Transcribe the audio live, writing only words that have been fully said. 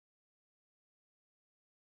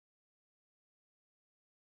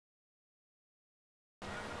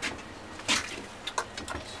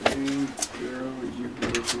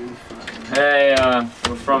Hey,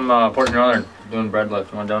 we're from Port Northern, doing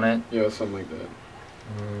Breadlift. You want to donate? Yeah, something like that.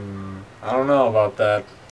 I don't know about that.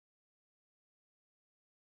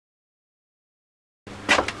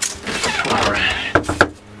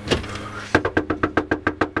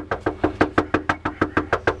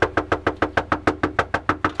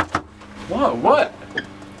 What?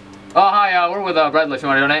 Oh, hi, we're with Breadlift. You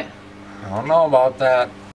want to donate? I don't know about that.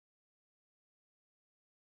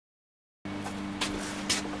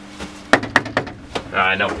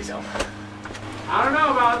 Nobody's home. I don't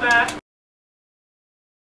know about that.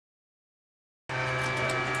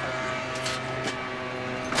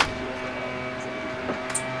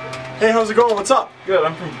 Hey, how's it going? What's up? Good,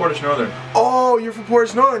 I'm from Portage Northern. Oh, you're from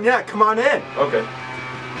Portage Northern. Yeah, come on in. Okay.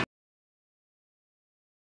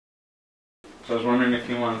 So I was wondering if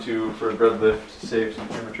you wanted to, for a Breadlift, save some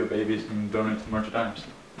premature babies and donate to March of Dimes.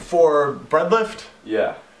 For Breadlift?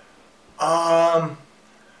 Yeah.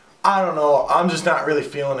 I don't know. I'm just not really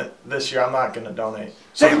feeling it this year. I'm not gonna donate.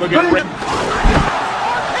 Hey, look at Rick.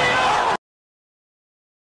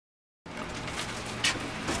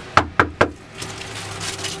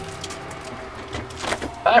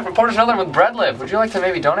 Hi, from Portage Northern with Breadlift. Would you like to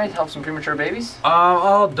maybe donate, help some premature babies?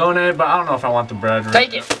 I'll donate, but I don't know if I want the bread.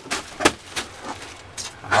 Take it!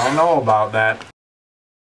 I don't know about that.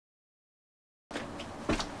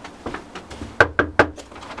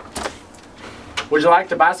 Would you like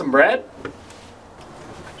to buy some bread?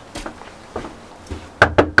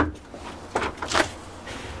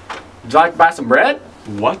 Would you like to buy some bread?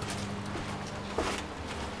 What?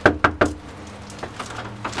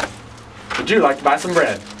 Would you like to buy some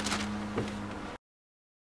bread?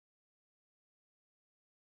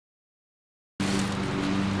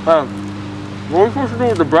 What are we supposed to do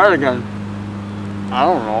with the bread again? I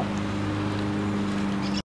don't know.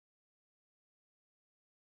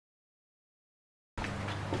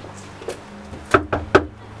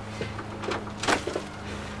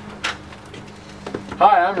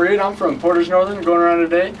 Hi, I'm Reed. I'm from Portage Northern, going around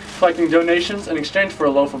today collecting donations in exchange for a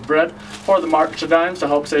loaf of bread for the March of Dimes to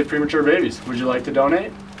help save premature babies. Would you like to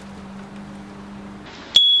donate?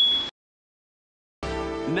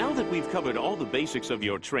 Now that we've covered all the basics of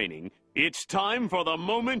your training, it's time for the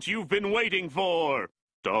moment you've been waiting for.